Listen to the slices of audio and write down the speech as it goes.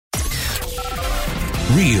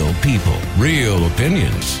Real people, real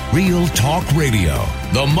opinions, Real Talk Radio.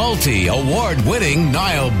 The multi-award-winning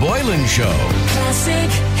Niall Boylan Show.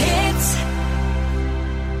 Classic hits.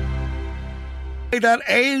 That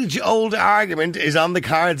age-old argument is on the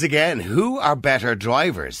cards again. Who are better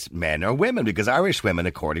drivers, men or women? Because Irish women,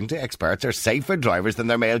 according to experts, are safer drivers than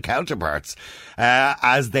their male counterparts,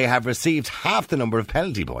 as they have received half the number of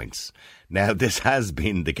penalty points. Now, this has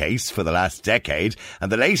been the case for the last decade, and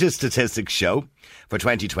the latest statistics show for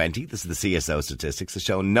 2020, this is the CSO statistics, have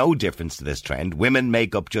shown no difference to this trend. Women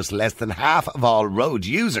make up just less than half of all road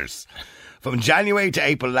users. From January to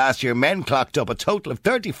April last year, men clocked up a total of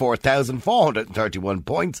 34,431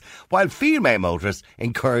 points, while female motorists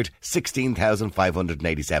incurred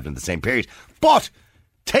 16,587 in the same period. But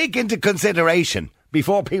take into consideration,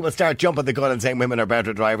 before people start jumping the gun and saying women are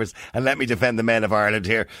better drivers, and let me defend the men of Ireland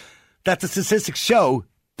here, that the statistics show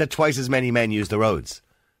that twice as many men use the roads.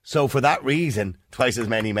 So for that reason, twice as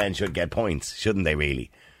many men should get points, shouldn't they really?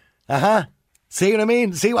 See what I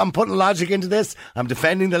mean? See, I'm putting logic into this. I'm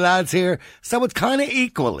defending the lads here. So it's kind of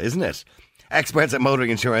equal, isn't it? Experts at motoring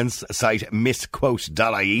insurance site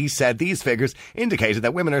misquote.ie said these figures indicated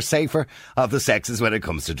that women are safer of the sexes when it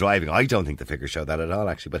comes to driving. I don't think the figures show that at all,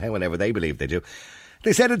 actually, but whenever they believe they do.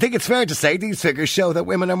 They said, I think it's fair to say these figures show that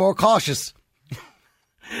women are more cautious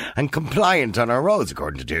and compliant on our roads,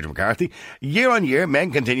 according to Deirdre McCarthy. Year on year,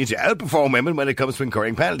 men continue to outperform women when it comes to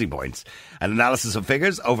incurring penalty points. An analysis of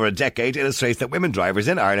figures over a decade illustrates that women drivers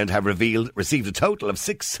in Ireland have received a total of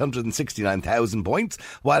 669,000 points,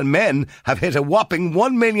 while men have hit a whopping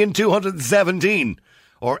 1,217,000,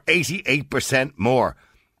 or 88% more.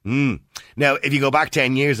 Now, if you go back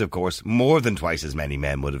 10 years, of course, more than twice as many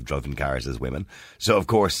men would have driven cars as women. So, of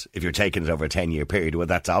course, if you're taking it over a 10-year period, well,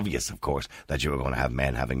 that's obvious, of course, that you were going to have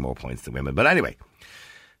men having more points than women. But anyway,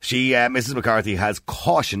 Mrs. McCarthy has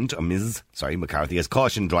cautioned, McCarthy has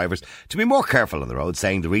cautioned drivers to be more careful on the road,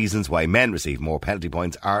 saying the reasons why men receive more penalty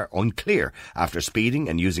points are unclear. After speeding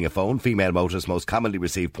and using a phone, female motorists most commonly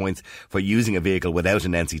receive points for using a vehicle without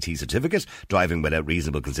an NCT certificate, driving without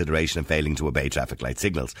reasonable consideration and failing to obey traffic light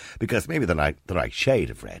signals. Because maybe the right shade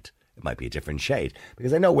of red. It might be a different shade.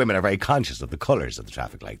 Because I know women are very conscious of the colours of the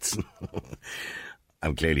traffic lights.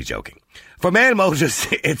 I'm clearly joking. For male motorists,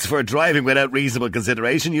 it's for driving without reasonable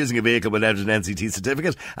consideration, using a vehicle without an NCT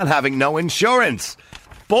certificate, and having no insurance.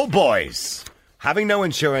 But boys, having no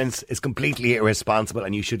insurance is completely irresponsible,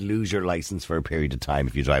 and you should lose your licence for a period of time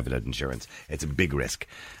if you drive without insurance. It's a big risk.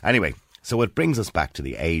 Anyway, so it brings us back to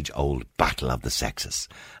the age-old battle of the sexes.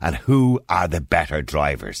 And who are the better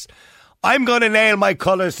drivers? I'm going to nail my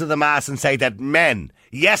colours to the mast and say that men,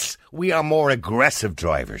 yes, we are more aggressive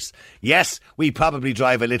drivers. Yes, we probably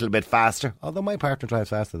drive a little bit faster, although my partner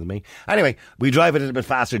drives faster than me. Anyway, we drive a little bit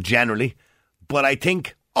faster generally, but I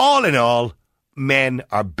think, all in all, men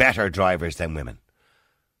are better drivers than women.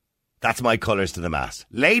 That's my colours to the mast.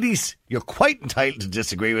 Ladies, you're quite entitled to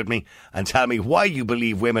disagree with me and tell me why you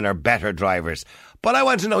believe women are better drivers. But I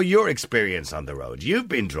want to know your experience on the road. You've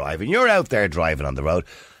been driving, you're out there driving on the road.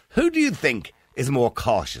 Who do you think is more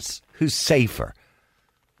cautious? Who's safer?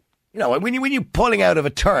 You know, when you're pulling out of a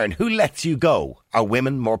turn, who lets you go? Are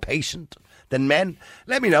women more patient than men?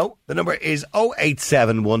 Let me know. The number is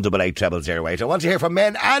 087 188 0008. I want to hear from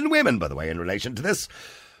men and women, by the way, in relation to this.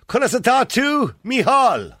 Kunasata to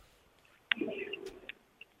Mihal.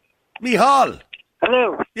 Mihal.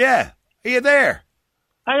 Hello. Yeah. Are you there?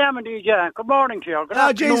 I am indeed, yeah. Good morning to you. Good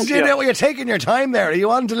afternoon Jesus, to you. You're taking your time there. Are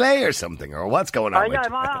you on delay or something? Or what's going on?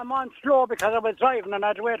 I'm on slow because I was driving and I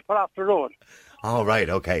had to wait to pull off the road. Oh, right,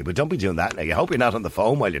 okay. But don't be doing that now. You hope you're not on the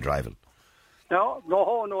phone while you're driving. No,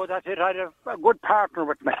 that's it. I had a good partner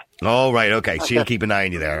with me. Oh, right, okay. She'll keep an eye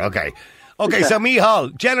on you there. Okay. Okay, so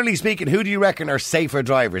Mihal, generally speaking, who do you reckon are safer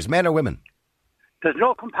drivers, men or women? There's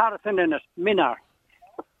no comparison in it. Men are.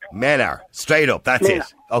 Men are. Straight up, that's Men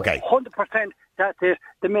it. Okay. 100%. That's it.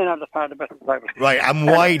 The men are the far the better drivers. Right, and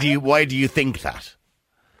why do you think that?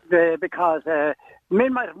 Because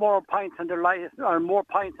men might have more points in their life, or more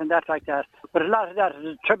points and that like that. But a lot of that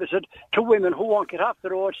is attributed to women who won't get off the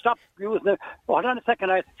road, stop using it. Hold on a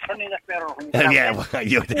second, I turn in that better. Yeah,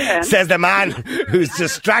 says the man who's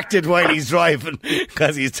distracted while he's driving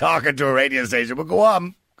because he's talking to a radio station. But go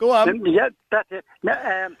on. Yeah, that's it.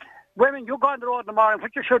 Now, women, you go on the road in the morning,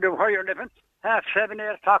 what you should do where you're living, 7,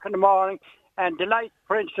 8 o'clock in the morning, and the light,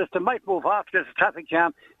 for instance, they might move off, there's a traffic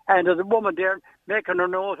jam, and there's a woman there making her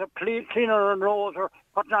nose, or cleaning her nose, or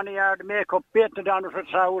putting on the yard makeup, baiting it down with a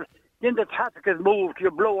towel. Then the traffic is moved,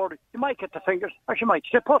 you're blurred, you might get the fingers, or she might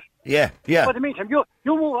stay put. Yeah. But in the meantime, you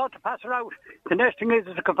move out to pass her out. The next thing is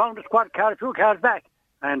a confounded squad car, 2 cars back,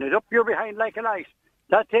 and it's up you're behind like a light.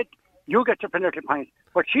 That's it. you get your penalty points.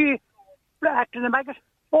 But she acting the maggot.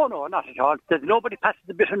 Oh no, not at all. There's nobody passes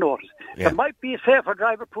a bit of notice. Yeah. There might be a safer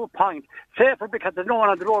driver to a point. Safer because there's no one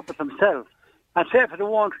on the road but themselves. And safer they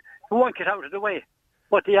won't get out of the way.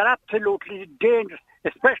 But they are absolutely dangerous,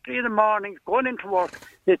 especially in the mornings, going into work.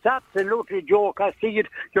 It's absolutely a joke. I see it.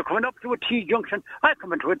 You're coming up to a T-junction. I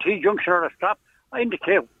come into a T-junction or a stop. I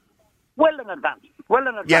indicate well in advance.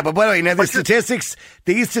 Yeah, but by the way, now these statistics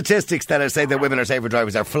that are saying that women are safer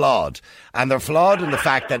drivers are flawed. And they're flawed in the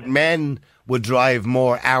fact that men would drive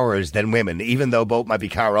more hours than women, even though both might be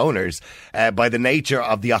car owners, by the nature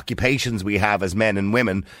of the occupations we have as men and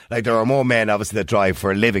women. Like, there are more men, obviously, that drive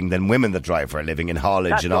for a living than women that drive for a living in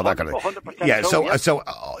haulage and all that kind of thing.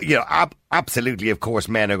 Yeah, absolutely, of course,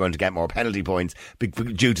 men are going to get more penalty points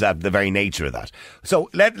due to the very nature of that. So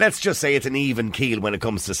let's just say it's an even keel when it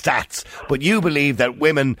comes to stats. But you believe that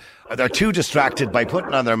women, they're too distracted by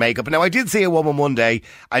putting on their makeup. Now, I did see a woman one day,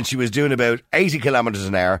 and she was doing about 80 kilometres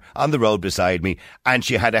an hour on the road beside me, and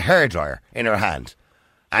she had a hairdryer in her hand.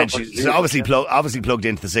 And she's obviously plugged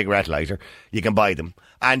into the cigarette lighter. You can buy them.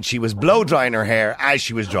 And she was blow drying her hair as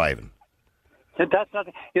she was driving. That's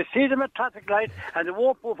nothing. You see them at traffic lights and they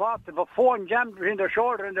won't move off. They've a phone jammed between their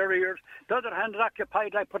shoulder and their ears. The other hand is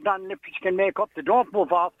occupied, like putting on lipstick and makeup. They don't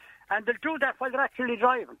move off. And they'll do that while they're actually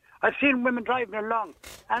driving. I've seen women driving along.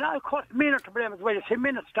 And of course, men are to blame as well. You see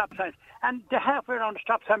men at stop signs. And they're halfway around the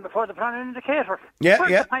stop sign before they put on an indicator. Yeah.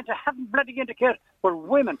 The point of having bloody indicators? But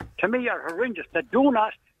women, to me, are horrendous. They do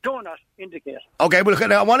not indicate. Okay, well,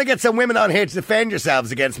 look, I want to get some women on here to defend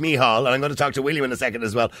yourselves against Micheál, and I'm going to talk to William in a second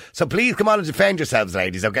as well. So please come on and defend yourselves,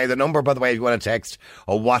 ladies, okay? The number, by the way, if you want to text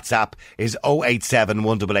or WhatsApp is 087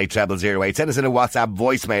 188 0008. Send us in a WhatsApp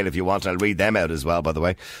voicemail if you want. I'll read them out as well, by the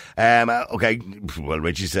way. Okay, well,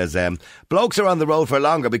 Richie says, blokes are on the road for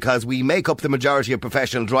longer because we make up the majority of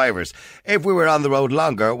professional drivers. If we were on the road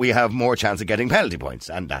longer, we have more chance of getting penalty points.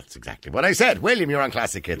 And that's exactly what I said. William, you're on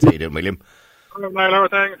Classic Hits. How you doing, William?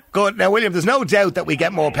 Good. Now, William, there's no doubt that we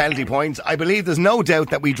get more penalty points. I believe there's no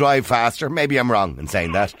doubt that we drive faster. Maybe I'm wrong in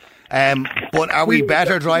saying that. But are we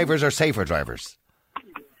better drivers or safer drivers?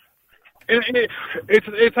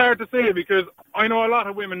 It's hard to say because I know a lot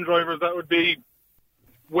of women drivers that would be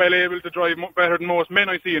well able to drive better than most men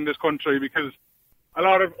I see in this country, because a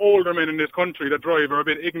lot of older men in this country that drive are a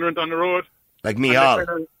bit ignorant on the road. Like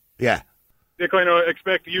Micheál. Yeah. They kind of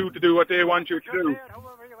expect you to do what they want you to do.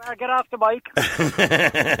 Get off the bike.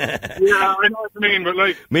 Yeah, I know what you mean, but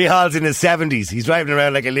like... Micheál's in his 70s. He's driving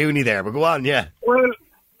around like a loony there, but go on, yeah. Well,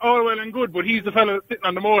 all well and good, but he's the fella sitting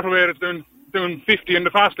on the motorway that's doing 50 in the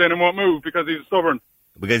fast lane and won't move because he's stubborn.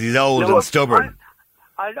 Because he's old and stubborn.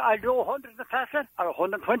 I'll do 100 in the fast lane, or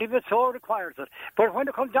 120 if it so requires it. But when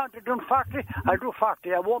it comes down to doing 40, I'll do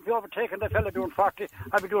 40. I won't be overtaking the fella doing 40.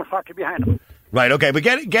 I'll be doing 40 behind him. Right, okay, but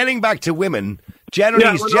getting back to women,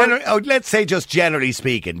 let's say just generally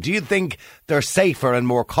speaking, do you think they're safer and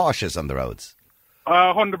more cautious on the roads?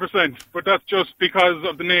 100%, but that's just because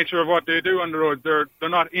of the nature of what they do on the road. They're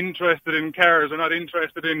not interested in cars. They're not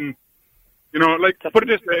interested in, like, put it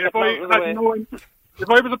this way, if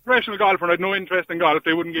I was a professional golfer and I had no interest in golf,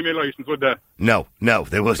 they wouldn't give me a licence, would they? No,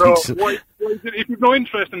 they wouldn't. So if you've no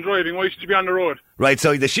interest in driving, why should you be on the road? Right,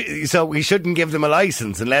 so we shouldn't give them a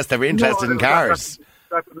licence unless they're interested in cars.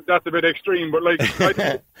 That's a bit extreme, but like, it's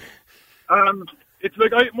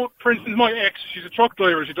like, for instance, my ex, she's a truck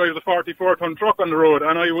driver. She drives a 44-ton truck on the road,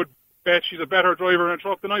 and I would bet she's a better driver in a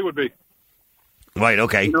truck than I would be. Right,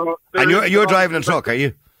 okay. And you're driving a truck, are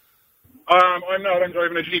you? I'm not. I'm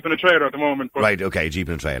driving a Jeep and a trailer at the moment. But, right, okay, Jeep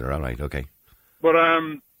and a trailer, all right, okay. But,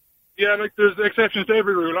 yeah, like, there's exceptions to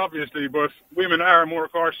every rule, obviously, but women are more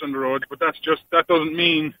cautious on the road, but that doesn't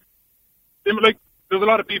mean... Like, there's a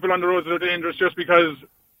lot of people on the roads that are dangerous just because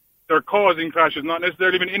they're causing crashes, not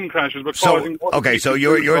necessarily even in crashes, but causing... Okay, so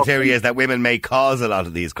your theory is that women may cause a lot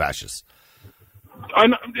of these crashes?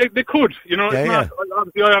 They could, Yeah.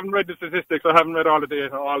 Obviously, I haven't read the statistics. I haven't read all the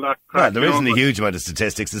data, all that crap. There isn't a huge amount of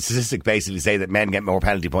statistics. The statistics basically say that men get more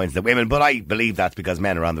penalty points than women, but I believe that's because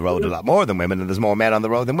men are on the road a lot more than women, and there's more men on the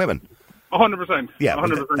road than women. 100%. Yeah,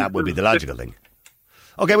 100%. That would be the logical thing.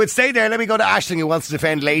 Okay, we'll stay there. Let me go to Aisling, who wants to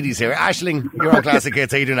defend ladies here. Aisling, you're on Classic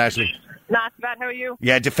Hits. How you doing, Aisling? Not bad, how are you?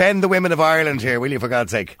 Yeah, defend the women of Ireland here, will you, for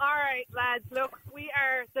God's sake? All right, lads, look, we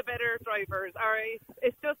are the better drivers, all right?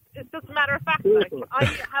 It's just a matter of fact. Like, I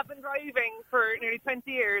have been driving for nearly 20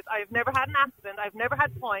 years. I've never had an accident. I've never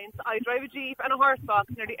had points. I drive a Jeep and a horse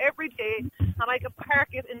box nearly every day, and I can park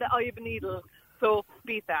it in the eye of a needle. So,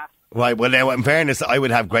 beat that. Right, well, now, in fairness, I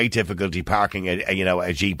would have great difficulty parking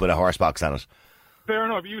a Jeep with a horse box on it. Fair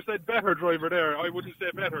enough. You said better driver there. I wouldn't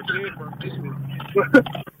say better. Safer.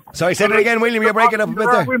 Sorry, say that again, William. You're breaking up a bit There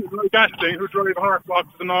are there. women like Ashling who drive horse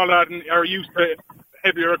boxes and all that and are used to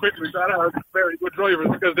heavier equipment that are very good drivers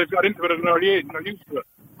because they've got into it at an early age and are used to it.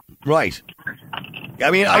 Right.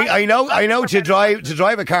 I mean, I know to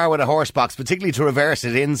drive a car with a horse box, particularly to reverse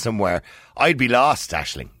it in somewhere, I'd be lost,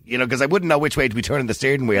 Ashling. You know, because I wouldn't know which way to be turning the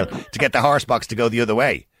steering wheel to get the horse box to go the other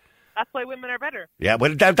way. That's why women are better. Yeah,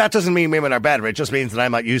 but that doesn't mean women are better. It just means that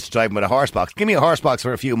I'm not used to driving with a horse box. Give me a horse box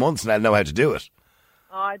for a few months and I'll know how to do it.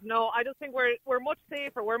 No, I just think we're much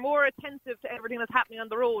safer. We're more attentive to everything that's happening on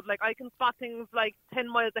the road. Like, I can spot things like 10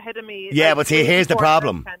 miles ahead of me. Yeah, like, but see, here's the before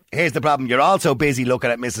problem. I can. Here's the problem. You're also busy looking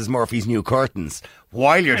at Mrs. Murphy's new curtains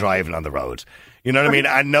while you're driving on the road. You know what I mean?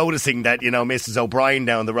 And noticing that, you know, Mrs. O'Brien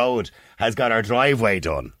down the road has got her driveway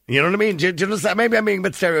done. You know what I mean? Do you understand? Maybe I'm being a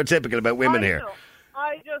bit stereotypical about women here. Know.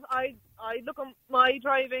 I look at my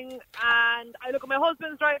driving and I look at my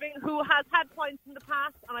husband's driving, who has had points in the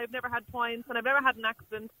past, and I've never had points and I've never had an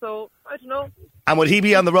accident, so I don't know. And would he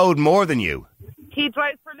be on the road more than you? He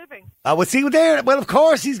drives for a living. Well, see there. Well, of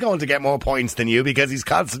course he's going to get more points than you because he's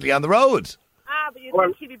constantly on the road. But you'd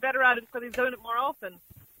think he'd be better at it because he's doing it more often.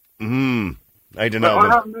 I don't know. I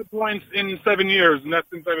haven't had points in 7 years, and that's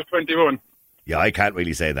since I was 21. Yeah, I can't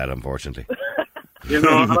really say that, unfortunately. You know,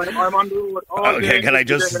 I'm on the road all day. Okay, can I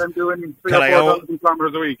just... I'm doing 3,000 can I or own- 4,000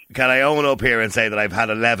 kilometres a week. Can I own up here and say that I've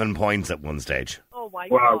had 11 points at one stage? Oh my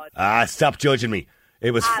Wow. God. Stop judging me.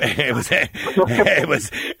 It was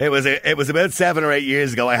about 7 or 8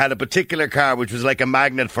 years ago. I had a particular car which was like a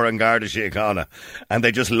magnet for An Garda Síochána, and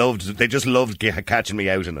they just loved catching me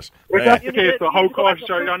out in it. If that's the case, so how cautious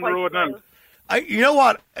are you on the road now? You know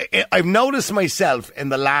what? I've noticed myself in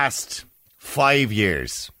the last 5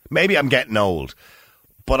 years. Maybe I'm getting old,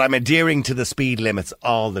 but I'm adhering to the speed limits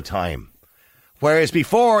all the time. Whereas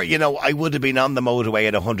before, you know, I would have been on the motorway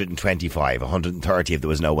at 125, 130 if there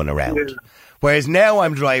was no one around. Yeah. Whereas now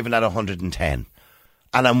I'm driving at 110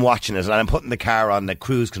 and I'm watching it and I'm putting the car on the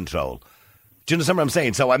cruise control. Do you understand what I'm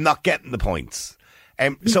saying? So I'm not getting the points.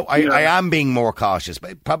 So I am being more cautious,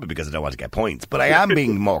 but probably because I don't want to get points, but I am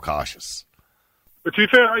being more cautious. But to be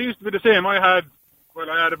fair, I used to be the same. I had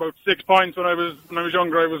about 6 points when I was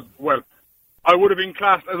younger. I would have been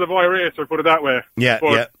classed as a boy racer, put it that way. Yeah,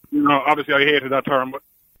 but, yeah. You know, obviously I hated that term, but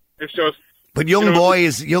it's just... But young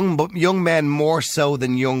boys, young men more so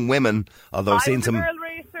than young women, although I've seen I was some... a girl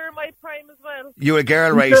racer, my prime as well. You were a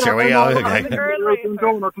girl racer, were you? I'm a Okay. girl They're out in racer.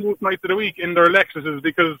 donuts most nights of the week in their Lexuses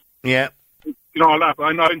because, Yeah. you know, all that, but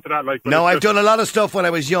I'm not into that. Like, No, I've done a lot of stuff when I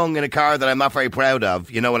was young in a car that I'm not very proud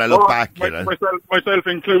of, you know, when I look back. You know. Myself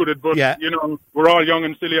included, but, Yeah. you know, we're all young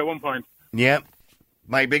and silly at one point. Yeah.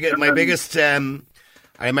 My biggest, I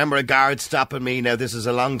remember a guard stopping me. Now, this is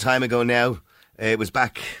a long time ago now. It was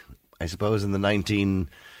back, I suppose, in the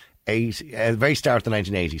very start of the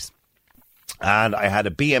 1980s. And I had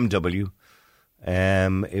a BMW.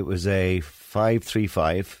 It was a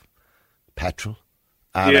 535 petrol.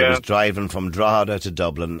 And I Yeah. was driving from Drogheda to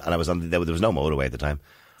Dublin. And I was there was no motorway at the time.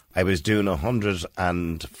 I was doing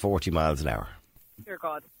 140 miles an hour. Dear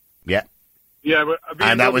God. Yeah. Yeah, but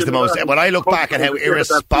And that was the most... When I look back at how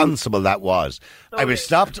irresponsible that was, I was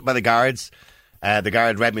stopped by the guards. The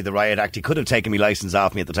guard read me the riot act. He could have taken my licence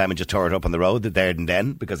off me at the time and just tore it up on the road there and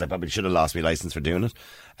then, because I probably should have lost my licence for doing it.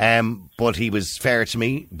 But he was fair to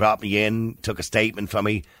me, brought me in, took a statement from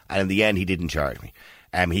me, and in the end he didn't charge me.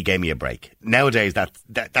 He gave me a break. Nowadays,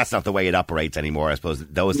 that's not the way it operates anymore. I suppose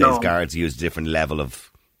those days guards use a different level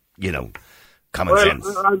of, you know, common sense.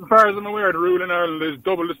 As far as I'm aware, the rule in Ireland is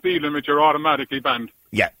double the speed limit, you're automatically banned.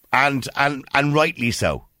 Yeah, and rightly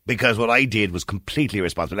so. Because what I did was completely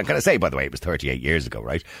irresponsible. And can I say, by the way, it was 38 years ago,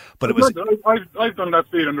 right? But it was... I've done that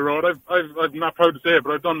speed on the road. I'm not proud to say it,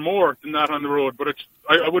 but I've done more than that on the road. But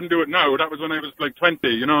I wouldn't do it now. That was when I was like 20,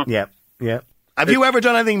 you know? Yeah, yeah. Have you ever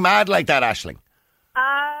done anything mad like that, Aisling?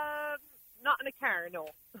 Not in a car, no.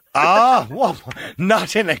 What?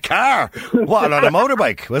 Not in a car? What, on a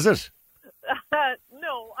motorbike, was it?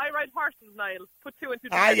 No, I ride horses, Niall. Put two and two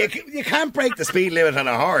together. You can't break the speed limit on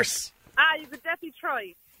a horse. You could definitely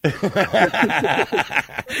try.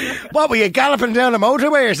 What, were you galloping down a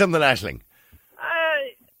motorway or something, Aisling?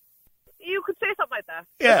 You could say something like that.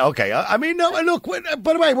 Yeah, okay. I mean, no, look,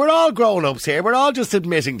 by the way, we're all grown-ups here. We're all just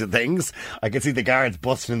admitting to things. I can see the guards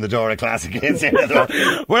busting in the door of Classic Hits here.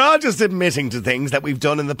 We're all just admitting to things that we've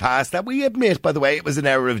done in the past that we admit, by the way, it was an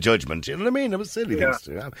error of judgment. You know what I mean? It was silly things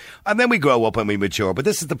to have. And then we grow up and we mature. But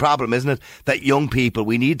this is the problem, isn't it? That young people,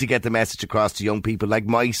 we need to get the message across to young people like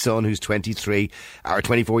my son who's 23 or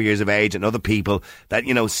 24 years of age and other people that,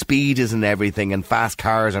 you know, speed isn't everything and fast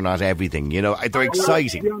cars are not everything. You know, they're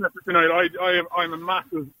exciting. To be honest with you, I'm a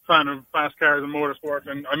massive fan of fast cars and motorsport,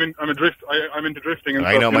 and I'm into drifting. And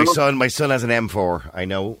I stuff, know you my son has an M4. I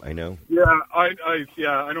know. Yeah,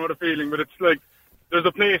 I know the feeling, but it's like there's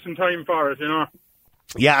a place and time for it, you know.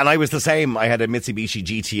 Yeah, and I was the same. I had a Mitsubishi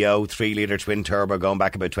GTO 3-litre twin turbo going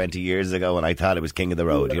back about 20 years ago, and I thought it was king of the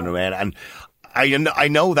road. You know what I mean? And I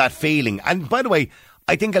know that feeling. And by the way,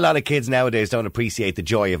 I think a lot of kids nowadays don't appreciate the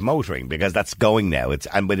joy of motoring because that's going now.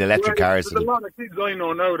 And with electric cars. There's a lot of kids I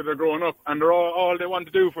know now that are growing up, and they're all they want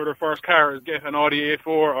to do for their first car is get an Audi A4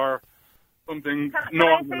 or something. Can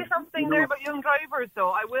I say something there about young drivers,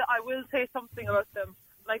 though? I will say something about them.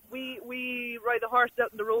 Like, we ride the horse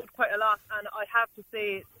out on the road quite a lot, and I have to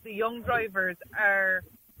say the young drivers are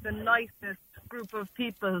the nicest group of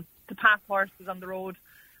people to pass horses on the road.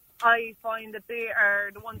 I find that they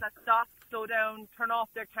are the ones that stop, slow down, turn off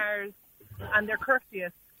their cars, and they're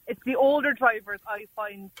courteous. It's the older drivers I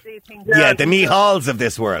find they think... Yeah, the Michals of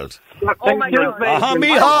this world. Oh my God.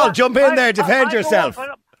 Michal, jump in there, defend yourself.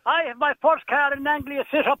 I have my first car in Anglia,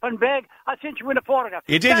 sit up and beg. I sent you in a photograph.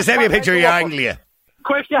 You did just send me a picture of your Anglia.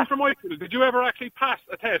 Question from Michael. Did you ever actually pass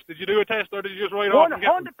a test? Did you do a test or did you just ride off and get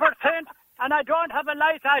 100%. And I don't have a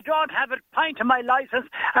license. I don't have a pint of my license.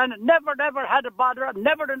 And never had a bother.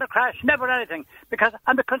 Never in a crash. Never anything. Because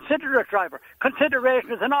I'm a considerate driver.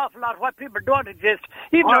 Consideration is an awful lot of what people don't exist.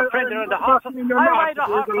 Even our friends are in the horse. I ride a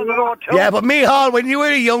horse on the road too. Yeah, but Michal, when you were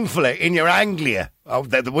a young fella in your Anglia,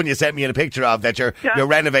 the one you sent me in a picture of that you're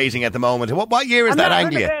renovating at the moment, what year is that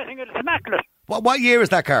Anglia? Renovating it. It's immaculate. What year is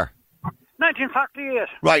that car? 1948.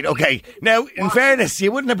 Right, okay. Now, in fairness,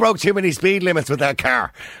 you wouldn't have broke too many speed limits with that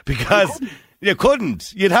car because you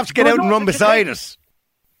couldn't. You'd have to get out and run beside it.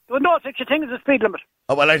 There was no such a thing as a speed limit.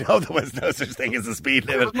 Oh, well, I know there was no such thing as a speed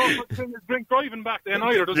limit. There was no such thing as drink driving back then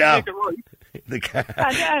either. Doesn't make it right. The car.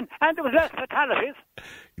 And there was less fatalities.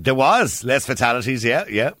 There was less fatalities,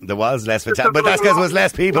 yeah. There was less fatalities. But that's because there was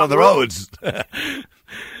less people on the roads.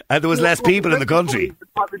 And there was less people in the country. It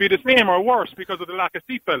would probably be the same or worse because of the lack of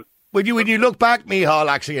seatbelts. When you look back, Michal,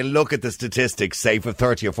 actually, and look at the statistics, say, for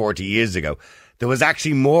 30 or 40 years ago, there was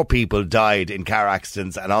actually more people died in car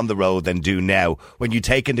accidents and on the road than do now, when you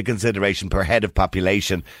take into consideration per head of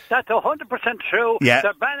population. That's 100% true. Yeah.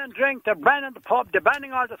 They're banning drink, they're banning the pub, they're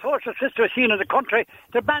banning all the social system seen in the country.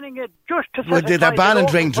 They're banning it just to satisfy they're banning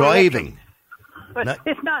drink driving. But no.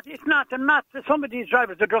 It's not. Some of these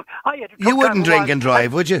drivers are drunk. You wouldn't drink and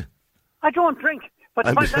drive, would you? I don't drink.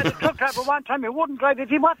 But my dad, a truck driver, one time he wouldn't drive if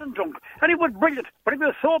he wasn't drunk. And he was brilliant. But if he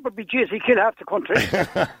was sober, he'd kill half the country.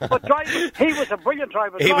 But driving, he was a brilliant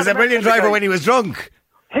driver. He was a brilliant driver when he was drunk.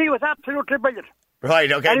 He was absolutely brilliant. Right,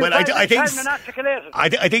 okay. Well, I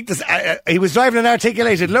think this, he was driving an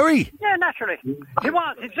articulated lorry. Yeah, naturally. He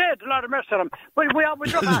was. He said, Lord have mercy on him. But we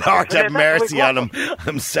Lord have mercy on him.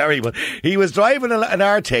 I'm sorry, but he was driving an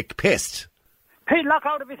Arctic pissed. He'd lock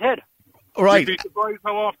out of his head. Right. You'd be surprised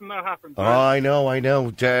how often that happens. Oh, I know.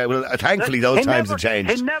 Well, thankfully those times have changed.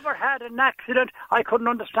 He never had an accident. I couldn't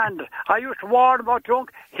understand it. I used to warn about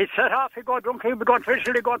drunk. He'd set off, he'd go drunk, he'd be going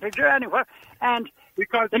fishing, he'd go to anywhere. And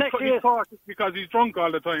because the next day... because he's drunk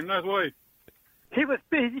all the time, that's why. He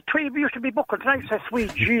used to be buckled tonight. I said,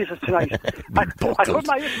 sweet Jesus, tonight. I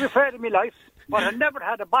used to be afraid of my life, but I never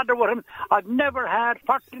had a bother with him. I've never had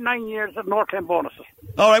 49 years of Northern bonuses.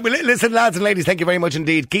 All right, well, listen, lads and ladies, thank you very much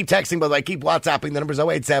indeed. Keep texting, by the way, keep WhatsApping. The number's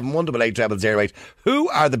 087 188 0008. Who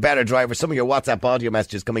are the better drivers? Some of your WhatsApp audio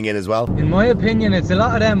messages coming in as well. In my opinion, it's a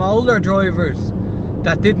lot of them older drivers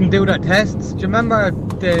that didn't do their tests. Do you remember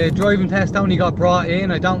the driving test only got brought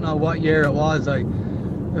in? I don't know what year it was.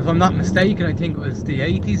 If I'm not mistaken, I think it was the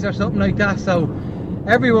 80s or something like that. So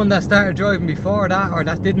everyone that started driving before that or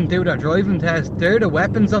that didn't do their driving test, they're the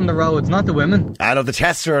weapons on the roads, not the women. I know the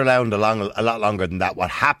tests are around a lot longer than that.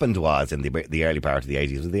 What happened was in the early part of the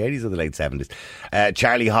 80s, was it the 80s or the late 70s,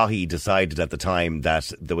 Charlie Haughey decided at the time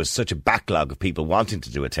that there was such a backlog of people wanting to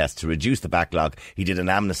do a test. To reduce the backlog, he did an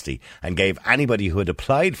amnesty and gave anybody who had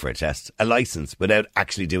applied for a test a licence without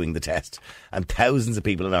actually doing the test. And thousands of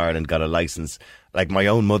people in Ireland got a licence. Like my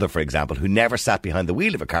own mother, for example, who never sat behind the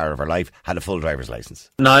wheel of a car of her life, had a full driver's licence.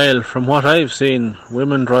 Niall, from what I've seen,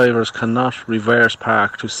 women drivers cannot reverse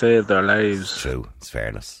park to save their lives. True. It's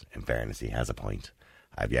fairness. In fairness, he has a point.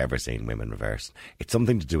 Have you ever seen women reverse? It's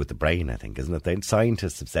something to do with the brain, I think, isn't it? The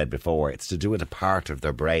scientists have said before, it's to do with a part of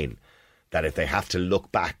their brain that if they have to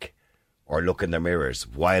look back or look in their mirrors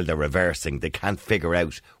while they're reversing, they can't figure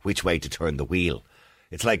out which way to turn the wheel.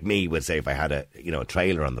 It's like me would say if I had a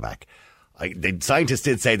trailer on the back. The scientists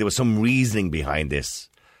did say there was some reasoning behind this.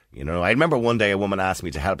 You know, I remember one day a woman asked me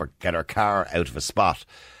to help her get her car out of a spot.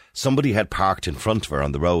 Somebody had parked in front of her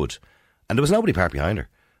on the road and there was nobody parked behind her.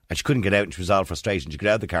 And she couldn't get out, and she was all frustrated. She got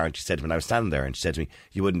out of the car, and she said to me, when I was standing there, and she said to me,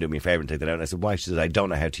 you wouldn't do me a favour and take that out. And I said, why? She said, I don't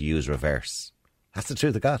know how to use reverse. That's the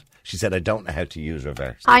truth of God. She said, I don't know how to use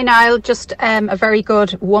reverse. Hi, Niall. Just a very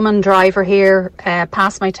good woman driver here.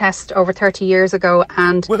 Passed my test over 30 years ago,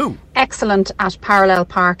 and Woohoo. excellent at parallel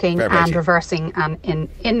parking Fair play to and you. reversing and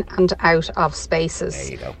in and out of spaces.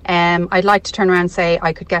 There you go. I'd like to turn around and say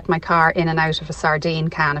I could get my car in and out of a sardine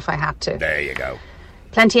can if I had to. There you go.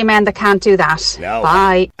 Plenty of men that can't do that. No.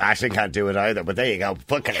 Bye. Aisling can't do it either, but there you go.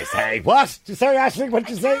 What can I say? What? Sorry, Aisling, what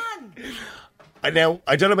did you say? I know,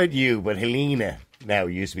 I don't know about you, but Helena now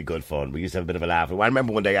used to be good fun. We used to have a bit of a laugh. I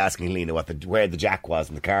remember one day asking Helena where the jack was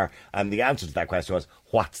in the car, and the answer to that question was,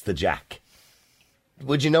 what's the jack?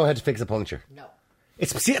 Would you know how to fix a puncture? No.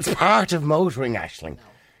 It's part of motoring, Aisling. No.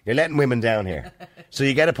 You're letting women down here. So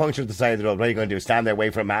you get a puncture at the side of the road. What are you going to do? Stand there,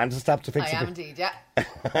 wait for a man to stop to fix it? I am indeed,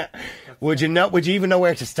 yeah. Would you even know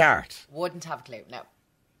where to start? Wouldn't have a clue, no.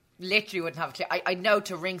 Literally wouldn't have a clue. I know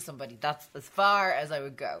to ring somebody. That's as far as I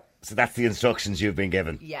would go. So that's the instructions you've been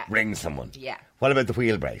given? Yeah. Ring someone? Yeah. What about the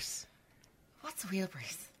wheel brace? What's a wheel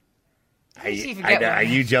brace? Are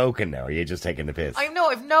you joking now? Or are you just taking the piss? I know,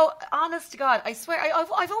 I've no, honest to God, I swear,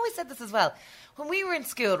 I've always said this as well. When we were in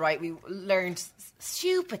school, right, we learned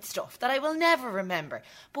stupid stuff that I will never remember.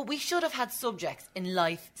 But we should have had subjects in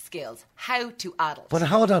life skills. How to adult. But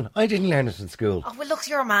hold on, I didn't learn it in school. Oh, well, look,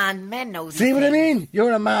 you're a man. Men know these See what I things. mean?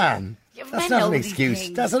 You're a man. Yeah, That's men not know an these excuse.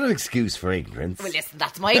 things. That's not an excuse for ignorance. Well, listen,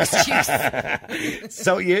 that's my excuse.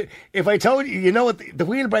 So if I told you, you know what, the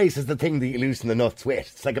wheel brace is the thing that you loosen the nuts with.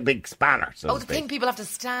 It's like a big spanner. So Oh, to the speak. thing people have to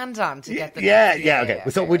stand on to get the... Yeah, okay.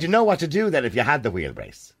 So would you know what to do then if you had the wheel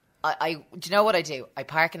brace? Do you know what I do? I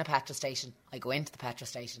park in a petrol station, I go into the petrol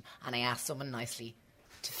station, and I ask someone nicely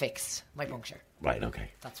to fix my puncture. Right,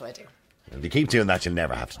 okay. That's what I do. If you keep doing that, you'll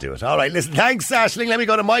never have to do it. All right, listen, thanks, Aisling. Let me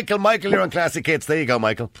go to Michael. Michael, you're on Classic Hits. There you go,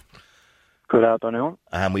 Michael. Good afternoon.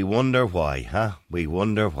 And we wonder why, huh? We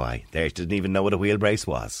wonder why. They didn't even know what a wheel brace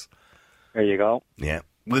was. There you go. Yeah.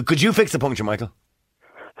 Well, could you fix a puncture, Michael?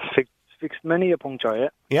 Fixed many a puncture, yeah.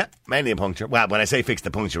 Yeah, mainly a puncture. Well, when I say fix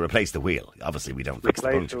the puncture, replace the wheel. Obviously, we don't fix the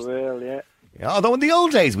Replace the punctures. wheel, yeah. Yeah, although in the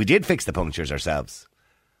old days, we did fix the punctures ourselves.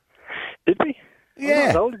 Did we? Yeah.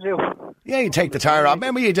 As old as you. Yeah, you'd take the tyre off.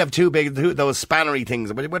 Remember, you'd have those spannery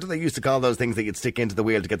things. What do they used to call those things that you'd stick into the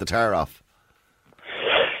wheel to get the tyre off?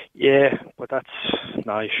 Yeah, but that's...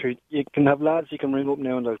 No, you can have lads you can ring up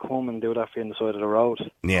now and they'll come and do that for you on the side of the road.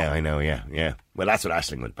 Yeah, I know, yeah. Well, that's what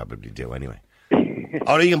Aisling would probably do anyway.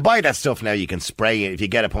 Or you can buy that stuff now. You can spray it. If you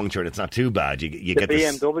get a puncture and it's not too bad, you The get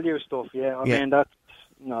this... BMW stuff, yeah. I mean, that's...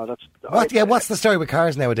 No, that's... What's the story with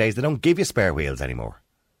cars nowadays? They don't give you spare wheels anymore.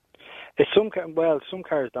 It's some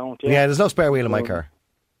cars don't, yeah. Yeah, there's no spare wheel in my car.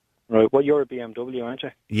 Right, well, you're a BMW, aren't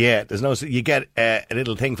you? Yeah, there's no... You get a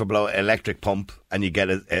little thing for electric pump, and you get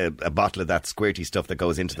a bottle of that squirty stuff that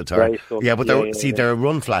goes into the tyre. Spray stuff. Yeah, but Yeah. they're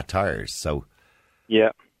run-flat tyres, so...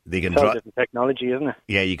 Yeah. They can It's all different technology, isn't it?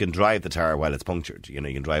 Yeah, you can drive the tyre while it's punctured. You know,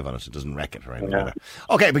 you can drive on it, it doesn't wreck it or anything like that.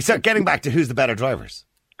 Okay, but so getting back to who's the better drivers.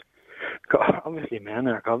 Obviously, men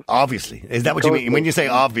are... Obviously. Is that what you mean? When you say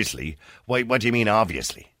obviously, what do you mean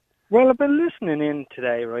obviously? Well, I've been listening in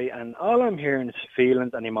today, right, and all I'm hearing is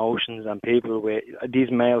feelings and emotions and people with these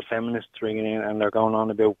male feminists ringing in and they're going on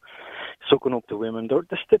about sucking up to women.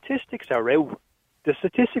 The statistics are out. The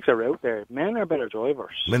statistics are out there. Men are better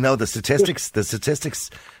drivers. Well, no, the statistics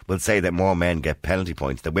will say that more men get penalty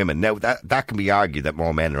points than women. Now, that can be argued that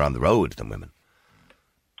more men are on the road than women.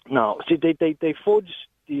 No, see, they fudge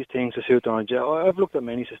these things to suit their own. I've looked at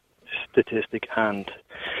many statistics and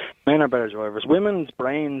men are better drivers. Women's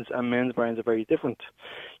brains and men's brains are very different.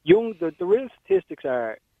 The real statistics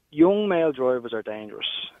are young male drivers are dangerous.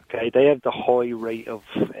 Okay, they have the high rate of...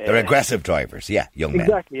 They're aggressive drivers, yeah, young men.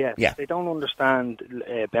 Exactly, yeah. Yeah. They don't understand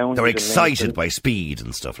boundaries. They're and excited limits. by speed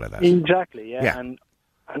and stuff like that. Exactly, yeah. Yeah.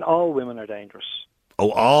 And all women are dangerous.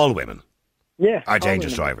 Oh, all women Yeah. are all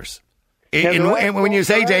dangerous women. drivers. Now, When you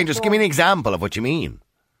say there are dangerous, give me an some- example of what you mean.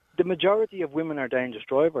 The majority of women are dangerous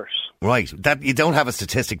drivers. Right, that you don't have a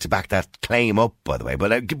statistic to back that claim up, by the way.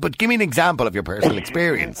 But give me an example of your personal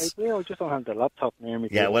experience. I just don't have the laptop near me.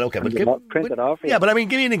 Yeah, well, okay, but print it off. yeah, but I mean,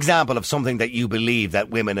 give me an example of something that you believe that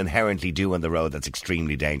women inherently do on the road that's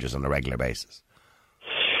extremely dangerous on a regular basis.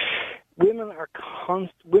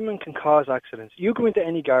 Women can cause accidents. You go into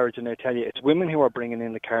any garage and they tell you it's women who are bringing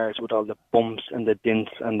in the cars with all the bumps and the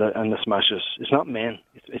dents and the smashes. It's not men.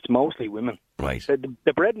 It's mostly women. Right.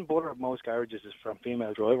 The bread and butter of most garages is from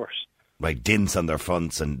female drivers. Right, dents on their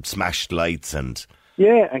fronts and smashed lights and...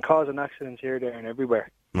 Yeah, and causing accidents here, there, and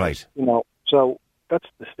everywhere. Right. You know, so that's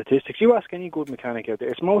the statistics. You ask any good mechanic out there,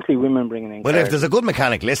 it's mostly women bringing in Well, cars. if there's a good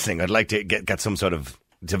mechanic listening, I'd like to get some sort of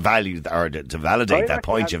to value or to validate that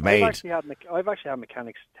point you've made. I've actually had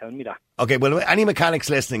mechanics tell me that. Okay, well, any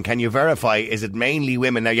mechanics listening, can you verify, is it mainly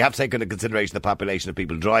women? Now, you have to take into consideration the population of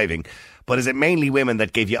people driving, but is it mainly women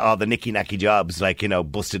that give you all the nicky-nacky jobs, like,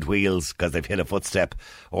 busted wheels because they've hit a footstep,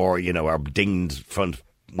 or, or dinged front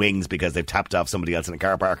wings because they've tapped off somebody else in a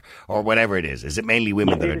car park, or whatever it is? Is it mainly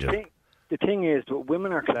women that are doing it? The thing is,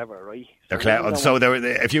 women are clever, right? They're clever. So they were,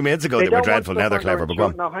 a few minutes ago they were dreadful. Now they're clever. But go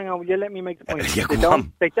on. No, hang on. Will you let me make the point? Yeah,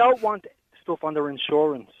 they don't want stuff on their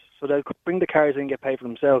insurance, so they'll bring the cars in and get paid for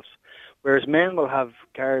themselves. Whereas men will have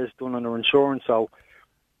cars done on their insurance. So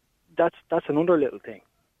that's another little thing.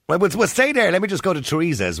 Well, we'll stay there. Let me just go to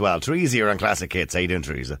Teresa as well. Teresa, you're on Classic Hits. How you doing,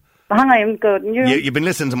 Teresa? Hi, I'm good. And you've been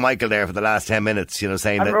listening to Michael there for the last 10 minutes,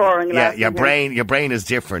 saying that roaring your brain is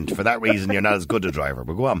different. For that reason, you're not as good a driver.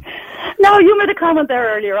 But go on. No, you made a comment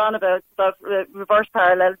there earlier on about reverse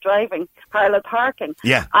parallel driving, parallel parking.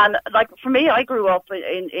 Yeah. And for me, I grew up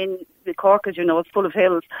in Cork, as you know, it's full of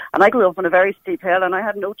hills, and I grew up on a very steep hill, and I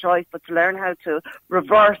had no choice but to learn how to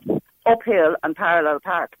reverse uphill and parallel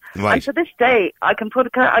park. Right. And to this day, I can park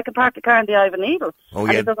the car in the eye of a needle. Oh,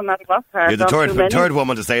 and yeah. It doesn't matter what car. You're the third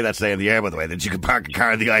woman to say that today in the air, by the way, that you can park a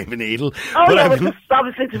car in the eye of a needle. Oh, yeah, it's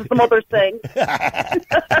obviously just the mother's thing.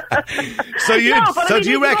 Do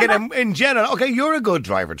you reckon, in general, okay, you're a good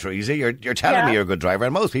driver, Teresa. You're telling me you're a good driver,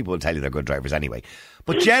 and most people will tell you they're good drivers anyway.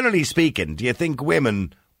 But generally speaking, do you think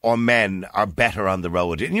women or men are better on the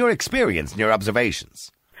road, in your experience, in your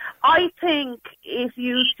observations? I think if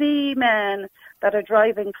you see men that are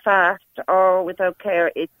driving fast or without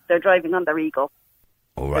care, they're driving on their ego.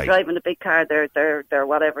 Oh, right. They're driving a big car. They're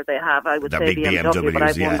whatever they have. I would They're say big BMW, but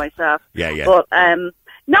I've one myself. Yeah. But women.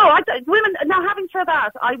 Now, having said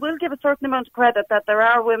that, I will give a certain amount of credit that there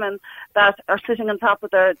are women that are sitting on top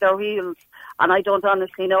of their wheels, and I don't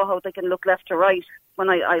honestly know how they can look left to right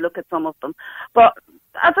when I look at some of them. But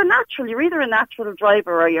as you're either a natural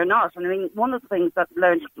driver or you're not. And I mean, one of the things that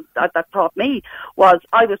taught me was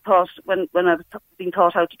I was taught when I was being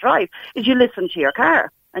taught how to drive is you listen to your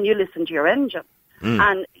car and you listen to your engine,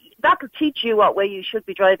 and that will teach you what way you should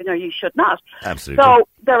be driving or you should not. Absolutely. So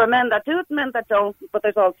there are men that do it, and men that don't, but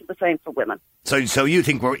there's also the same for women. So you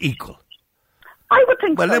think we're equal? I would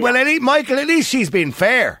think so. Well, Michael, at least she's been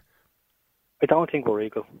fair. I don't think we're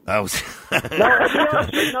equal. Oh.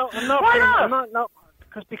 No, I'm not.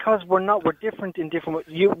 Because we're different in different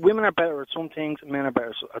ways. Women are better at some things, men are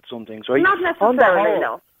better at some things, right? Not necessarily,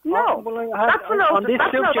 no.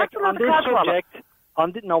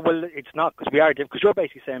 It's not, because we are different, because you're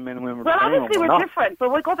basically saying men and women are different. Well, obviously we're different,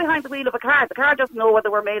 but we go behind the wheel of a car. The car doesn't know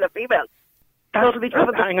whether we're male or female. So it'll be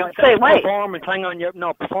driven the same way.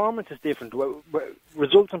 Performance is different.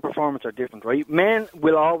 Results and performance are different, right? Men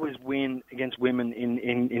will always win against women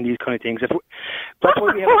in these kind of things. That's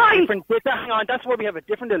why we have a different. Hang on, that's why we have a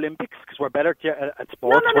different Olympics, because we're better at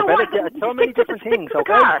sports. No, we're better at so many different things.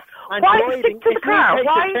 Okay. Why stick to the car?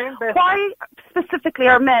 Why specifically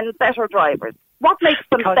are men better drivers? What makes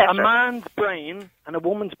them because better? A man's brain and a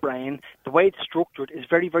woman's brain, the way it's structured, is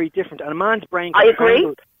very, very different. And a man's brain. I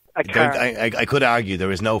agree. I could argue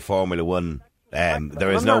there is no Formula One.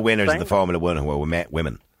 There is no winners in the Formula One who are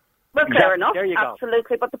women. Well, fair enough,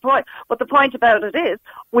 absolutely. But the point about it is,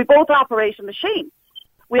 we both operate a machine.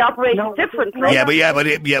 We operate differently.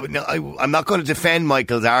 But no, I'm not going to defend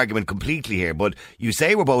Michael's argument completely here. But you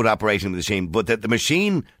say we're both operating the machine, but that the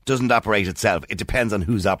machine doesn't operate itself. It depends on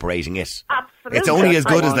who's operating it. Absolutely. It's only as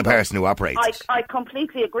good as the person who operates it. I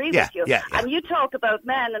completely agree with you. Yeah. And you talk about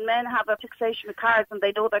men, and men have a fixation with cars, and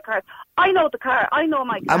they know their cars. I know the car. I know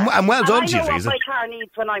my car. I'm well done, I know what my car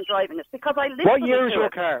needs when I'm driving it, because I listen. What year is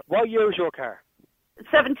your car?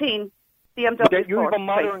 17. BMW. You have a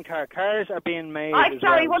modern car. Cars are being made. I'm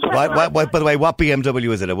sorry. By the way, what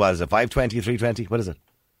BMW is it? It was a 520, 320. What is it?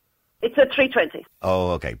 It's a 320.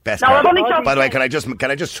 Oh, okay. Best now, car. By the way, can I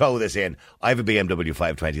just throw this in? I have a BMW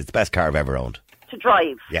 520. It's the best car I've ever owned. To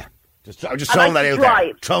drive. Yeah. I'm just throwing that out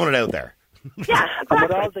there. Throwing it out there. Yeah,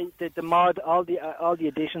 exactly. And with all the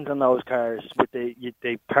additions on those cars, with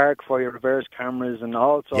they park for your reverse cameras and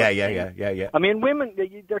all sorts. Yeah. I mean, women,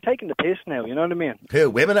 they're taking the piss now. You know what I mean? Who?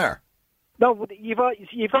 Women are. No, you've all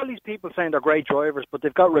these people saying they're great drivers, but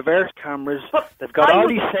they've got reverse cameras. They've got all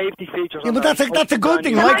these safety features. Yeah, but that's a good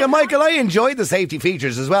thing, Michael. I enjoy the safety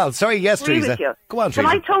features as well. Sorry, yes, Teresa. Go on, Teresa. And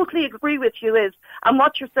I totally agree with you. And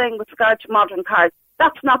what you're saying with regard to modern cars,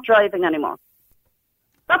 that's not driving anymore.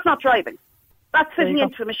 That's not driving. That's fitting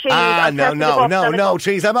into a machine. No,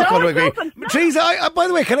 Trees, I'm not going to agree. Trees, by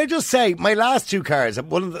the way, can I just say, my last two cars,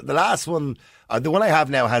 the last one, the one I have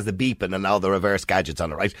now has the beeping and all the reverse gadgets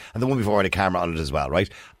on it, right? And the one before had a camera on it as well, right?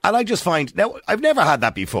 And I just find, now, I've never had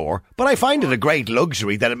that before, but I find it a great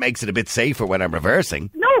luxury that it makes it a bit safer when I'm reversing.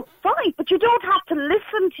 No, fine, but you don't have to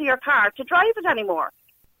listen to your car to drive it anymore.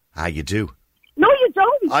 Ah, you do. No, you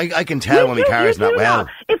don't. I can tell when my car is not well.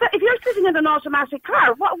 If you're sitting in an automatic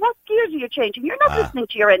car, what gears are you changing? You're not listening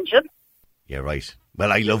to your engine. Yeah, right.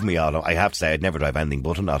 Well, I love me auto. I have to say, I'd never drive anything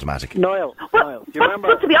but an automatic. Niall, do you remember?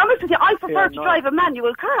 But to be honest with you, I prefer to drive a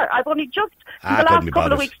manual car. I've only just, in the last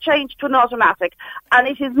couple of weeks, changed to an automatic, and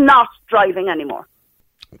it is not driving anymore.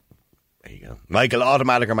 There you go. Michael,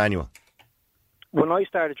 automatic or manual? When I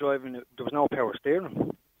started driving, there was no power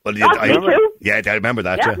steering. Well, me too. Yeah, I remember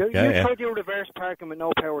that. You tried your reverse parking with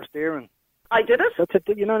no power steering. I did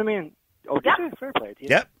it. You know what I mean? Oh, did you? Fair play to you.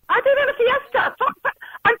 Yep. I did it in a Fiesta.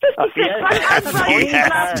 I'm 56. I've driving for the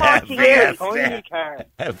last 40 years.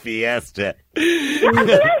 A Fiesta. Yeah, a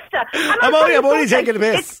Fiesta. I'm only taking a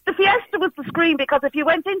piss. The Fiesta was the scream, because if you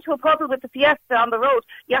went into a puddle with the Fiesta on the road,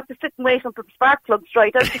 you have to sit and wait until the spark plugs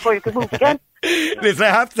dried out before you could move again. Listen, I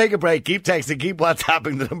have to take a break. Keep texting, keep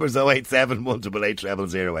WhatsApping. The number's 087 188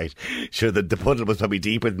 0008. Sure, the puddle was probably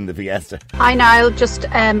deeper than the Fiesta. Hi, Niall. Just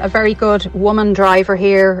a very good woman driver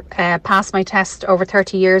here. Passed my test over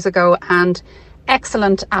 30 years ago, and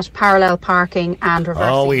excellent at parallel parking and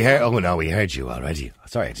reversing. We heard you already.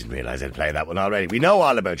 Sorry, I didn't realise I'd play that one already. We know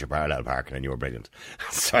all about your parallel parking, and you were brilliant.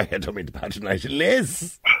 Sorry, I don't mean to patronise you.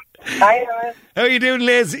 Liz. Hi, Niall. How are you doing,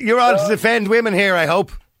 Liz? You're on to defend women here, I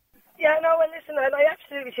hope. Yeah, no, well, listen, I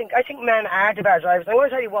absolutely think men are the better drivers. I'm going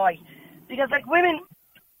to tell you why. Because, like,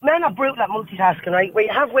 men are brutal at multitasking, right? Where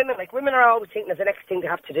you have women, women are always thinking there's the next thing they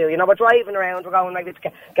have to do. You know, we're driving around, we're going, let's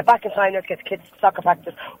get back in time, let's get the kids to soccer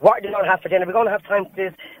practice. What are they going to have for dinner? We're going to have time to do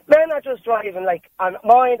this. Men are just driving,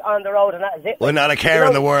 on the road, and that is it. Well, not a care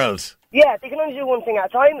in the world. Yeah, they can only do one thing at a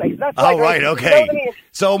time. Right, okay. You know what I mean?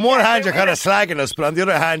 So on one hand, you're kind of slagging us, but on the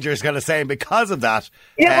other hand, you're kind of saying because of that,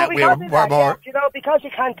 we're more... You know, because you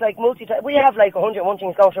can't, multitask. We have, 101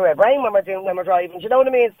 things going through our brain when we're driving. Do you know what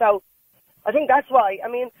I mean? So I think that's why. I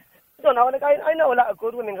mean, I don't know. I know a lot of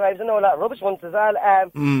good women drivers. I know a lot of rubbish ones as well. I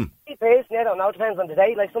don't know. It depends on the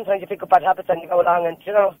day. Sometimes you pick up bad habits and you go along and,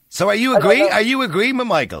 you know. So are you agreeing with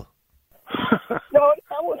Michael? No,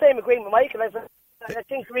 I won't say I'm agreeing with Michael. I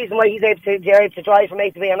think the reason why he's able to drive from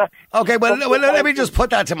A to B and that. Okay, well, let me just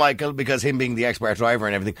put that to Michael, because him being the expert driver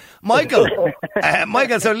and everything. Michael,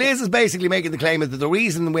 so Liz is basically making the claim that the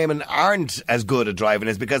reason women aren't as good at driving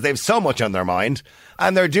is because they have so much on their mind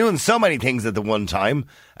and they're doing so many things at the one time,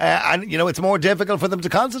 and, you know, it's more difficult for them to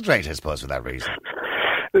concentrate, I suppose, for that reason.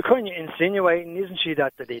 We're kind of insinuating, isn't she,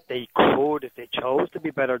 that they could, if they chose to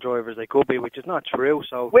be better drivers, they could be, which is not true.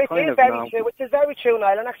 So which is very true,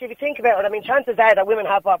 Niall. And actually, if you think about it, I mean, chances are that women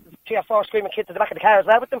have 3 or 4 screaming kids at the back of the car as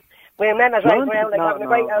well with them. Where men are driving around having a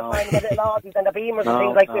great outside with little Aussies and the Beamers and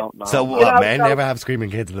things like this. So what, men never have screaming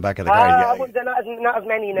kids at the back of the car? They're not as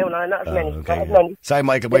many now, not as many. Okay. Not as many. Sorry,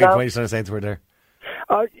 Michael, what are you trying to say to her there?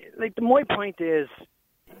 My point is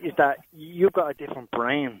that you've got a different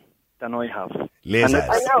brain than I have. Liz has.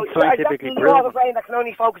 I know. Scientifically you have a brain that can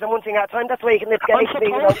only focus on one thing at a time. That's why you can lift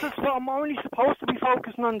I'm only supposed to be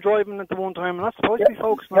focusing on driving at the one time. I'm not supposed to be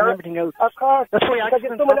focusing on everything else. Of course. That's why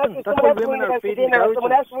accidents happen. That's why women are feeding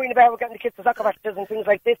someone else worrying about getting the kids to soccer practices and things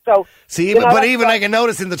like this. So, see, but even I can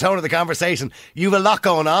notice in the tone of the conversation, you've a lot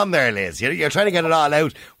going on there, Liz. You're trying to get it all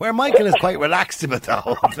out. Where Michael is quite relaxed about the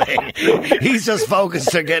whole thing. He's just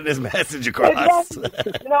focused on getting his message across. You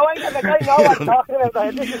know, I know what I'm talking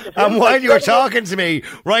about. And while you're talking to me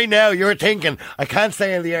right now, you're thinking, I can't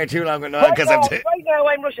stay in the air too long because right now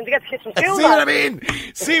I'm rushing to get the kids from school.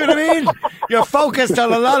 See what I mean? You're focused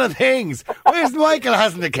on a lot of things. Where's Michael?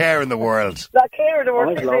 Hasn't a care in the world. That care in the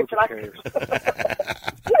world.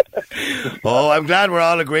 Oh, I'm glad we're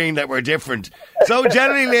all agreeing that we're different. So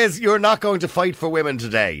generally, Liz, you're not going to fight for women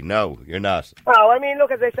today. No, you're not. Oh, I mean,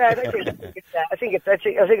 look, as I said, I think it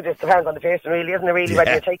just depends on the person, really, isn't it? Really,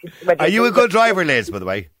 whether you take it. Are you a good driver, Liz? By the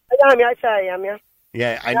way. I'd say I am, yeah.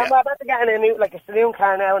 Yeah, I'm about to get in a saloon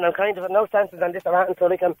car now, and I'm kind of no senses on this or that, and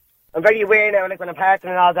so I'm very aware now, when I'm parking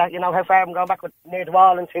and all that, you know, how far I'm going back near the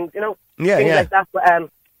wall and things, you know, things like that. But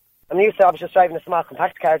I'm used to just driving a small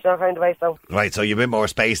compact car, you know, kind of way. So right, so you've a bit more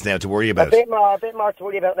space now to worry about. A bit more to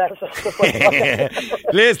worry about that.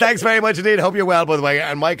 Liz, thanks very much indeed. Hope you're well, by the way,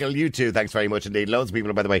 and Michael, you too. Thanks very much indeed. Loads of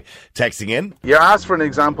people, by the way, texting in. You asked for an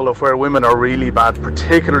example of where women are really bad,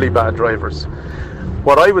 particularly bad drivers.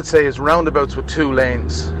 What I would say is roundabouts with 2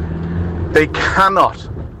 lanes. They cannot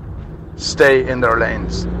stay in their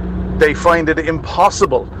lanes. they find it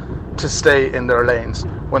impossible to stay in their lanes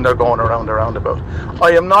when they're going around a roundabout.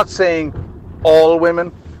 I am not saying all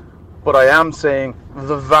women, but I am saying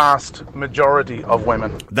the vast majority of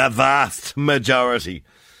women. The vast majority.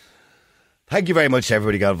 Thank you very much to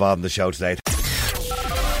everybody who got involved in the show today.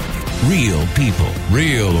 Real people,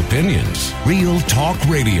 real opinions, real talk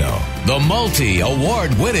radio. The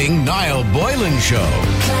multi-award-winning Niall Boylan Show.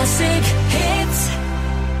 Classic hits.